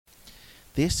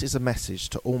This is a message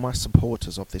to all my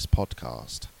supporters of this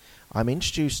podcast. I'm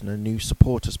introducing a new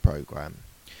supporters program.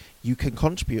 You can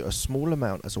contribute a small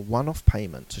amount as a one-off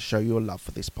payment to show your love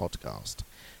for this podcast.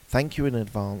 Thank you in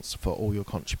advance for all your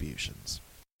contributions.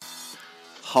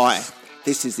 Hi,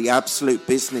 this is the Absolute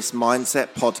Business Mindset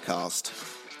Podcast,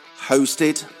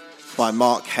 hosted by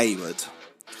Mark Hayward.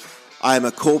 I am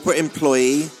a corporate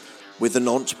employee with an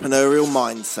entrepreneurial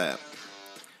mindset.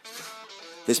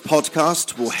 This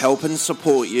podcast will help and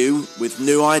support you with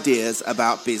new ideas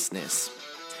about business.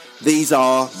 These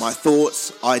are my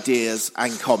thoughts, ideas,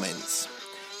 and comments.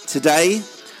 Today,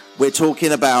 we're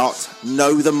talking about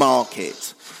know the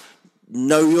market,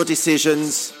 know your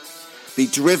decisions, be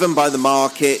driven by the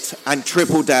market, and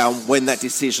triple down when that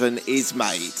decision is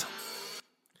made.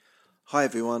 Hi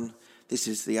everyone, this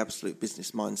is the Absolute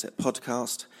Business Mindset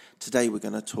Podcast. Today we're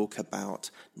going to talk about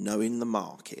knowing the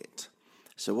market.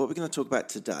 So what we're going to talk about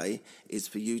today is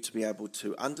for you to be able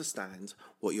to understand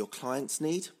what your clients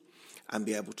need and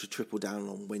be able to triple down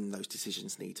on when those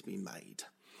decisions need to be made.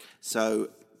 So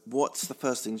what's the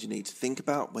first things you need to think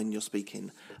about when you're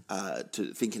thinking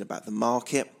about the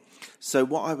market? So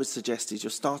what I would suggest is you're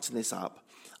starting this up.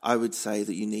 I would say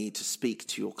that you need to speak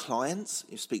to your clients,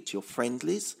 you speak to your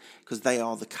friendlies, because they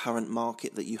are the current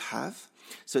market that you have.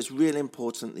 So it's really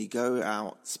important that you go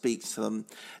out, speak to them.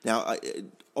 Now,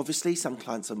 obviously, some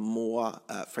clients are more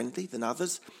friendly than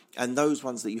others, and those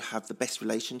ones that you have the best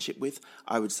relationship with,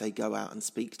 I would say go out and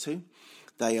speak to.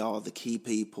 They are the key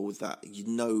people that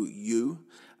you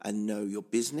and know your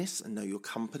business and know your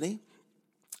company.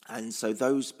 And so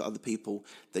those are the people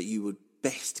that you would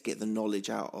best get the knowledge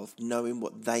out of, knowing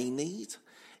what they need,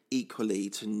 equally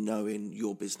to knowing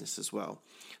your business as well.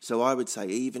 So I would say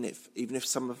even if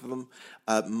some of them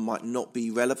might not be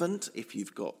relevant, if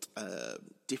you've got a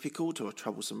difficult or a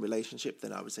troublesome relationship,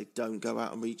 then I would say don't go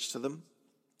out and reach to them.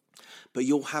 But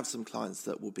you'll have some clients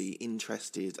that will be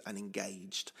interested and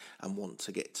engaged and want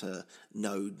to get to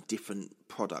know different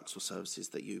products or services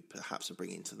that you perhaps are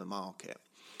bringing to the market.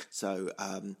 So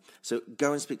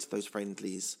go and speak to those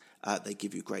friendlies. They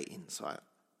give you great insight.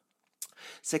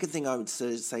 Second thing I would say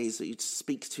is that you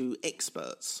speak to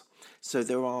experts. So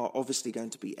there are obviously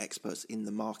going to be experts in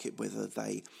the market, whether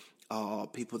they are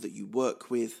people that you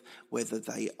work with, whether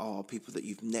they are people that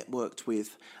you've networked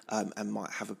with and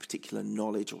might have a particular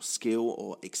knowledge or skill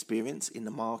or experience in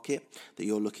the market that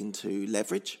you're looking to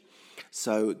leverage.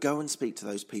 So go and speak to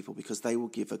those people because they will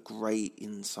give a great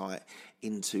insight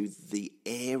into the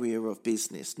area of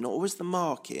business, not always the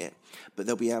market, but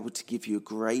they'll be able to give you a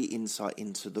great insight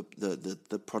into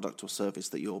the product or service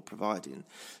that you're providing.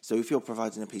 So if you're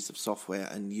providing a piece of software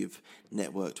and you've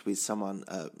networked with someone,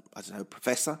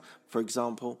 professor, for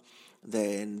example,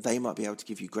 then they might be able to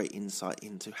give you great insight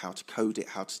into how to code it,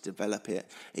 how to develop it.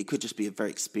 It could just be a very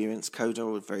experienced coder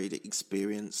or a very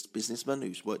experienced businessman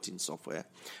who's worked in software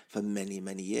for many,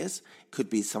 many years. Could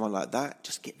be someone like that.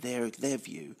 Just get their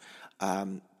view.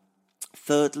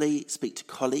 Thirdly, speak to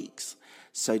colleagues.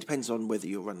 So it depends on whether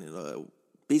you're running a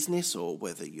business or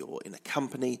whether you're in a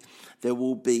company. There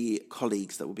will be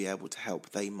colleagues that will be able to help.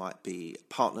 They might be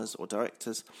partners or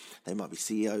directors. They might be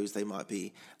CEOs. They might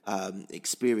be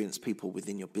experienced people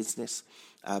within your business.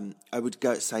 I would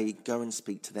go and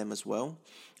speak to them as well.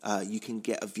 You can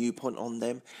get a viewpoint on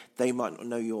them. They might not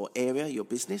know your area, your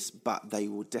business, but they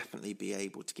will definitely be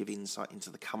able to give insight into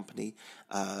the company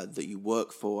that you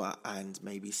work for and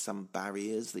maybe some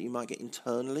barriers that you might get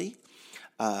internally.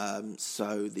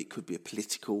 So it could be a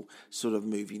political sort of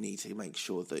move. You need to make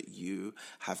sure that you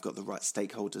have got the right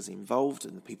stakeholders involved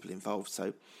and the people involved.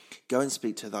 So go and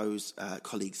speak to those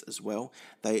colleagues as well.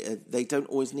 They don't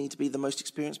always need to be the most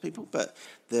experienced people, but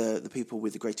the people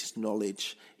with the greatest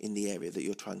knowledge in the area that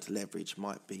you're trying to leverage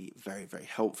might be very, very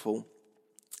helpful.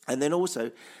 And then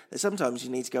also, sometimes you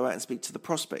need to go out and speak to the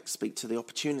prospects, speak to the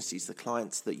opportunities, the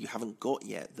clients that you haven't got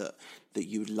yet that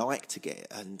you would like to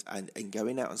get, and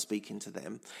going out and speaking to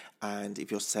them. And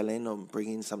if you're selling or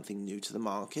bringing something new to the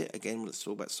market, again, let's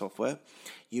talk about software,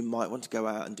 you might want to go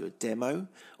out and do a demo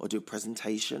or do a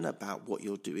presentation about what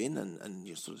you're doing and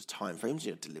your sort of timeframes,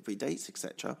 your delivery dates,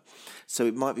 etc. So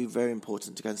it might be very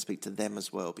important to go and speak to them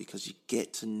as well because you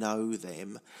get to know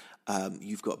them.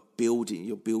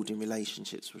 You're building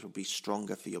relationships which will be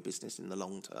stronger for your business in the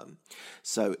long term.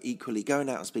 So equally, going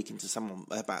out and speaking to someone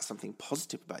about something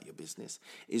positive about your business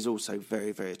is also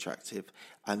very, very attractive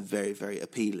and very, very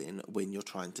appealing when you're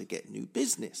trying to get new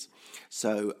business.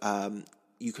 So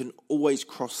you can always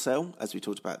cross-sell, as we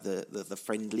talked about the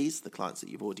friendlies, the clients that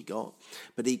you've already got.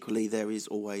 But equally, there is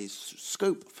always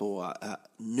scope for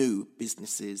new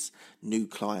businesses, new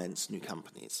clients, new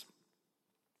companies.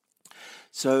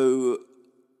 So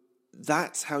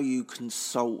that's how you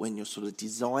consult when you're sort of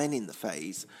designing the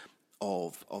phase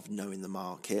of knowing the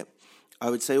market. I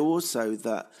would say also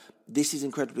that this is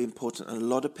incredibly important, and a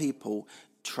lot of people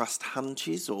trust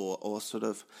hunches or sort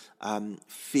of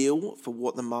feel for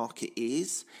what the market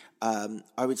is.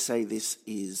 I would say this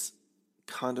is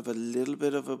kind of a little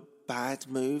bit of a bad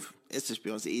move. Let's just be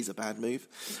honest, it is a bad move.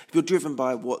 If you're driven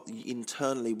by what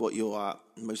your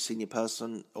most senior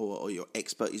person or your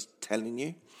expert is telling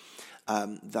you,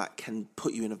 that can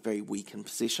put you in a very weakened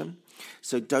position.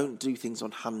 So don't do things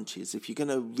on hunches. If you're going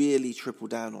to really triple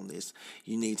down on this,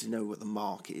 you need to know what the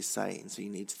market is saying. So you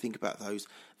need to think about those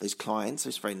clients,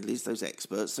 those friendlies, those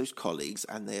experts, those colleagues,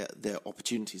 and their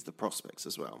opportunities, the prospects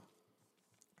as well.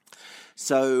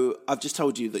 So I've just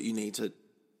told you that you need to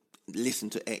listen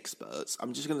to experts.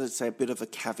 I'm just going to say a bit of a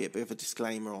caveat, a bit of a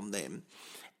disclaimer on them.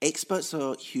 Experts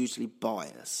are hugely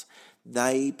biased.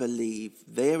 They believe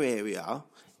their area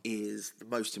is the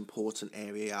most important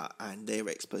area, and their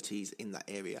expertise in that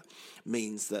area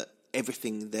means that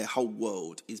everything, their whole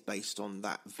world is based on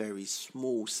that very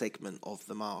small segment of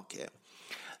the market.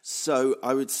 So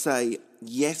I would say,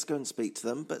 yes, go and speak to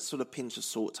them, but sort of pinch of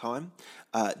salt time.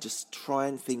 Just try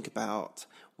and think about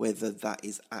whether that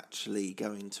is actually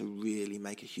going to really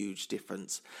make a huge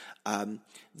difference.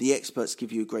 The experts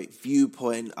give you a great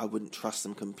viewpoint. I wouldn't trust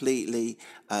them completely.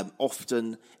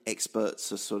 Often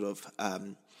experts are sort of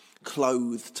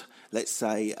clothed, let's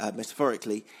say,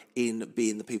 metaphorically, in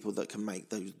being the people that can make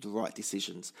the right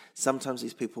decisions. Sometimes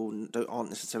these people aren't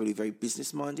necessarily very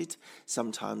business-minded.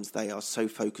 Sometimes they are so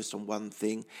focused on one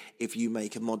thing. If you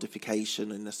make a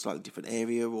modification in a slightly different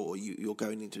area, or you're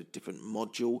going into a different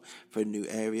module for a new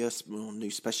area, or new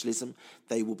specialism,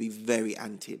 they will be very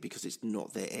anti it because it's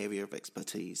not their area of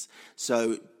expertise.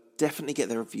 So definitely get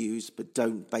their reviews, but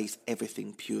don't base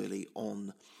everything purely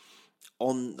on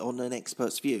an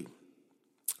expert's view.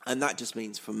 And that just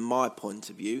means, from my point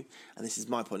of view, and this is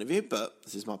my point of view, but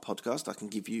this is my podcast, I can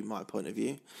give you my point of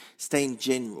view, staying a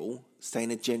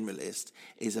generalist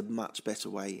is a much better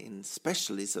way in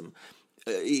specialism,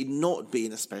 in not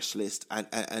being a specialist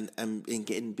and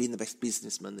in being the best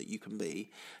businessman that you can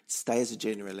be. Stay as a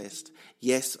generalist.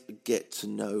 Yes, get to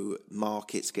know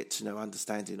markets, get to know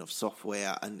understanding of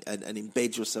software, and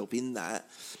embed yourself in that.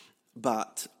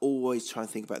 But always try and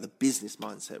think about the business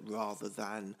mindset rather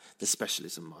than the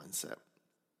specialism mindset.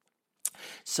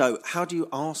 So how do you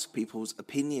ask people's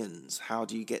opinions? How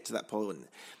do you get to that point?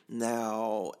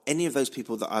 Now, any of those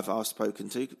people that I've spoken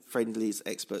to, friendlies,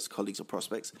 experts, colleagues or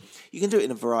prospects, you can do it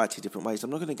in a variety of different ways. I'm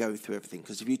not going to go through everything,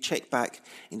 because if you check back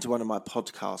into one of my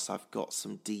podcasts, I've got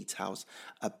some details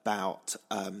about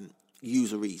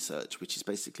user research, which is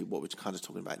basically what we're kind of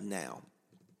talking about now.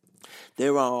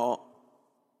 There are,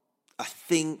 I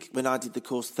think, when I did the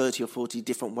course, 30 or 40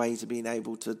 different ways of being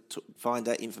able to find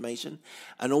out information.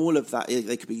 And all of that,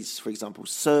 they could be, for example,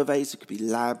 surveys, it could be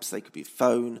labs, they could be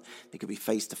phone, they could be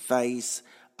face-to-face.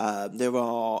 There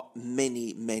are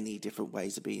many, many different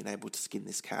ways of being able to skin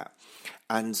this cat.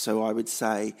 And so I would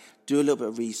say, do a little bit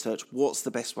of research. What's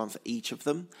the best one for each of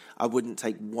them? I wouldn't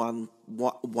take one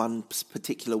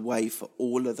particular way for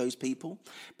all of those people,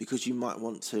 because you might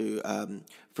want to,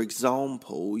 for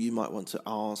example, you might want to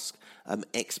ask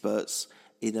experts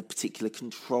in a particular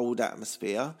controlled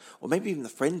atmosphere, or maybe even the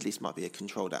friendliest might be a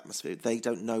controlled atmosphere. They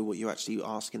don't know what you're actually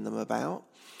asking them about.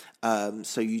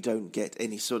 So you don't get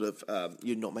any sort of,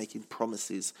 you're not making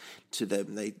promises to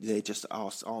them. They're just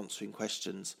answering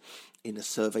questions in a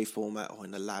survey format or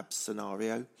in a lab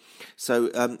scenario. So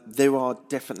there are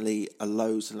definitely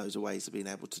loads and loads of ways of being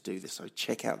able to do this. So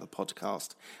check out the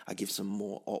podcast. I give some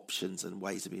more options and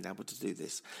ways of being able to do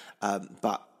this.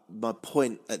 But my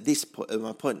point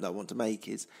that I want to make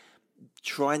is,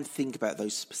 try and think about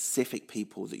those specific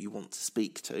people that you want to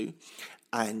speak to,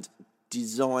 and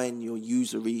design your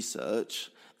user research,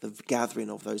 the gathering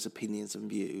of those opinions and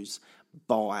views,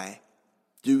 by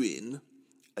doing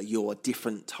your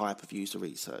different type of user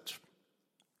research.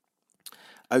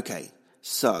 Okay,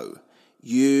 so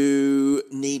you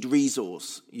need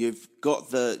resource. You've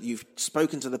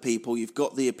spoken to the people, you've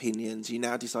got the opinions, you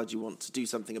now decide you want to do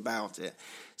something about it.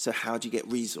 So how do you get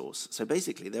resource? So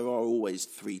basically, there are always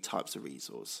three types of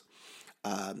resource.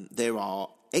 There are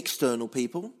external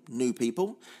people, new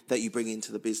people that you bring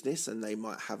into the business, and they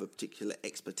might have a particular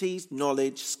expertise,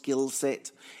 knowledge, skill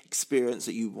set, experience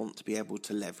that you want to be able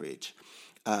to leverage.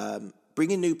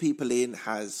 Bringing new people in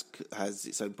has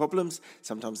its own problems.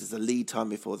 Sometimes there's a lead time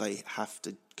before they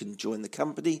can join the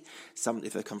company.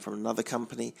 If they come from another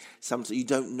company, you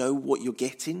don't know what you're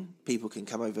getting. People can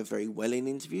come over very well in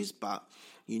interviews, but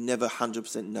You never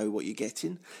 100% know what you're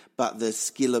getting, but the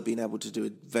skill of being able to do a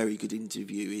very good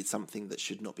interview is something that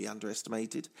should not be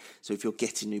underestimated. So if you're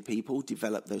getting new people,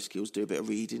 develop those skills, do a bit of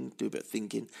reading, do a bit of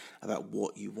thinking about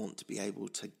what you want to be able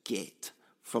to get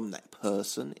from that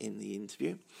person in the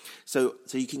interview. So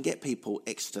you can get people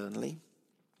externally,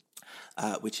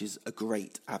 which is a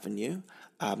great avenue.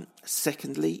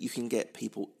 Secondly, you can get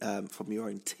people from your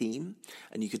own team,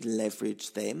 and you could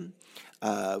leverage them.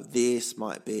 This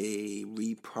might be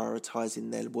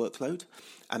reprioritizing their workload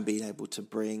and being able to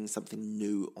bring something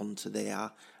new onto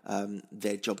their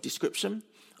job description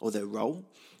or their role.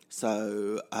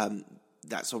 So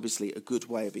that's obviously a good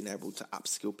way of being able to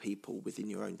upskill people within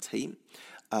your own team.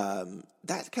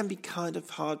 That can be kind of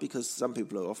hard because some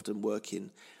people are often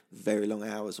working very long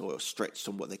hours or stretched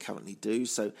on what they currently do.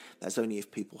 So that's only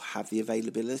if people have the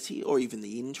availability or even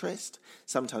the interest.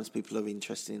 Sometimes people are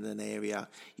interested in an area,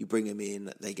 you bring them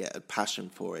in, they get a passion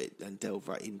for it and delve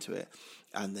right into it,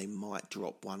 and they might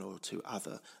drop one or two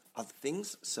other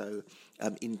things. So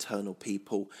internal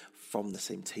people from the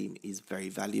same team is very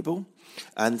valuable.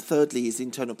 And thirdly is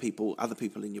internal people, other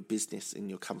people in your business, in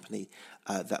your company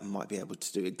that might be able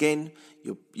to do. Again,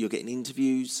 you're getting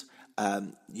interviews.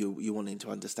 You're wanting to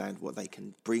understand what they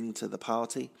can bring to the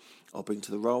party or bring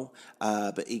to the role,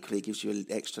 but equally it gives you an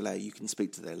extra layer. You can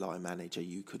speak to their line manager,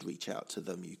 you could reach out to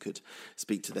them, you could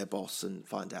speak to their boss and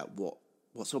find out what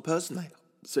sort of person they are.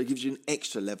 So it gives you an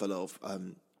extra level of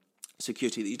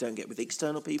security that you don't get with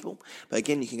external people. But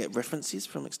again, you can get references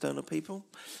from external people.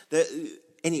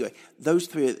 Anyway, those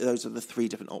are the three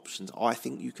different options I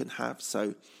think you can have.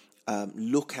 So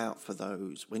look out for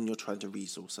those when you're trying to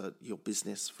resource your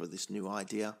business for this new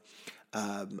idea,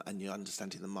 and you're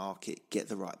understanding the market. Get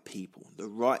the right people. The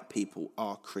right people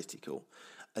are critical.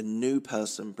 A new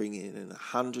person bringing in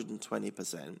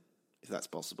 120%, if that's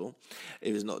possible,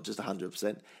 if it's not just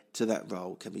 100%, to that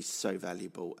role can be so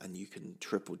valuable, and you can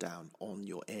triple down on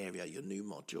your area, your new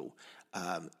module,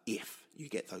 if you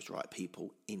get those right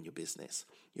people in your business.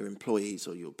 Your employees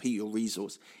or your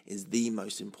resource is the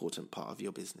most important part of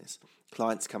your business.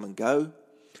 Clients come and go,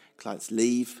 clients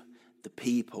leave. The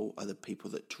people are the people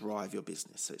that drive your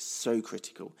business. So it's so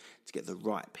critical to get the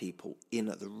right people in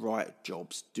at the right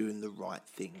jobs, doing the right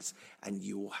things, and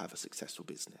you will have a successful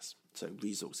business. So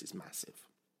resource is massive.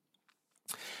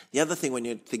 The other thing when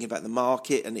you're thinking about the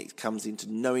market, and it comes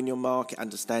into knowing your market,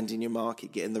 understanding your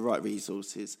market, getting the right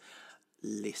resources,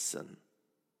 listen.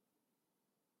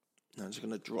 Now I'm just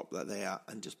going to drop that there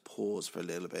and just pause for a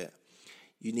little bit.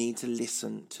 You need to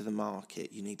listen to the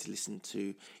market. You need to listen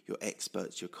to your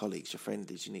experts, your colleagues, your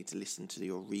friendlies. You need to listen to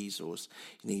your resource.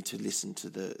 You need to listen to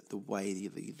the way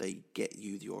they get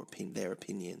you their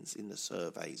opinions in the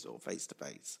surveys or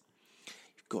face-to-face.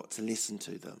 You've got to listen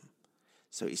to them.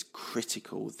 So it's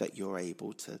critical that you're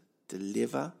able to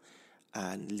deliver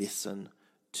and listen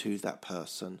to that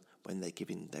person when they're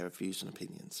giving their views and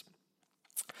opinions.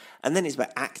 And then it's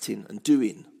about acting and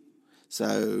doing.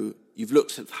 So you've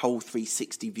looked at the whole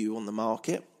 360 view on the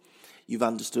market. You've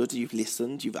understood, you've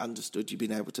listened, you've understood, you've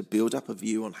been able to build up a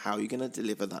view on how you're going to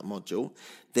deliver that module.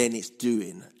 Then it's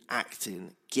doing,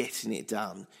 acting, getting it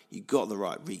done. You've got the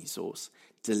right resource,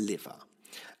 deliver.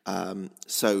 And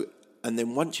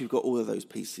then once you've got all of those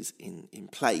pieces in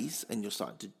place and you're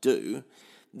starting to do,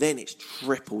 then it's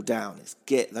triple down. It's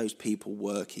get those people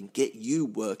working, get you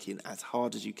working as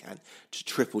hard as you can to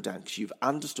triple down, because you've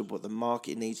understood what the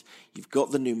market needs. You've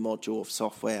got the new module of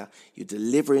software. You're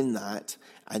delivering that,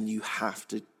 and you have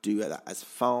to do that as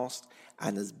fast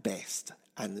and as best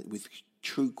and with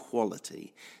true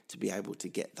quality to be able to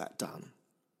get that done.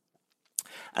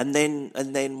 And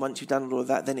then once you've done all of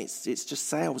that, then it's just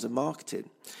sales and marketing.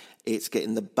 It's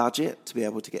getting the budget to be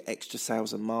able to get extra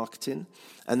sales and marketing,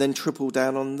 and then triple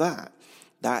down on that.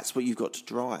 That's what you've got to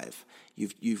drive.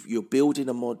 You're building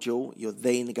a module. You're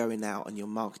then going out and you're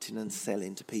marketing and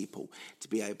selling to people to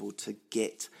be able to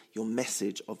get your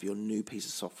message of your new piece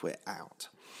of software out.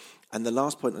 And the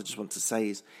last point I just want to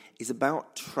say is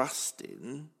about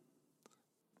trusting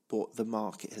what the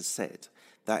market has said.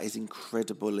 That is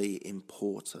incredibly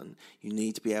important. You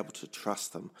need to be able to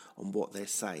trust them on what they're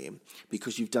saying,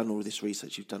 because you've done all this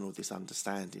research, you've done all this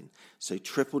understanding. So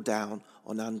triple down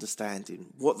on understanding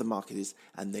what the market is,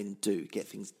 and then get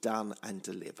things done and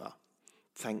deliver.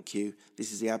 Thank you.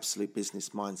 This is the Absolute Business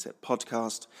Mindset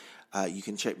podcast. You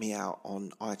can check me out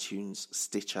on iTunes,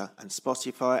 Stitcher, and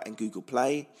Spotify and Google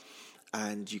Play.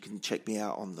 And you can check me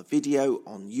out on the video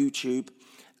on YouTube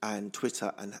and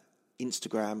Twitter and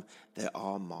Instagram. There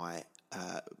are my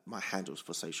handles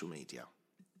for social media.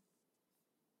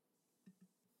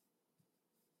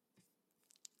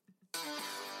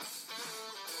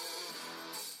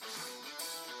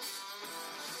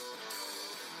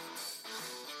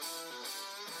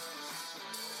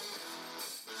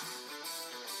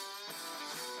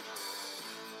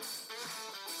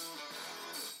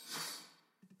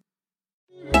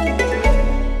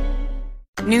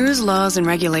 News, laws, and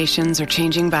regulations are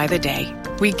changing by the day.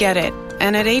 We get it.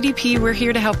 And at ADP, we're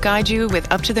here to help guide you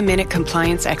with up-to-the-minute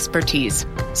compliance expertise,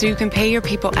 so you can pay your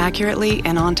people accurately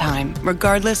and on time,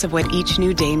 regardless of what each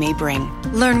new day may bring.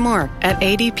 Learn more at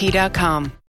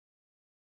adp.com.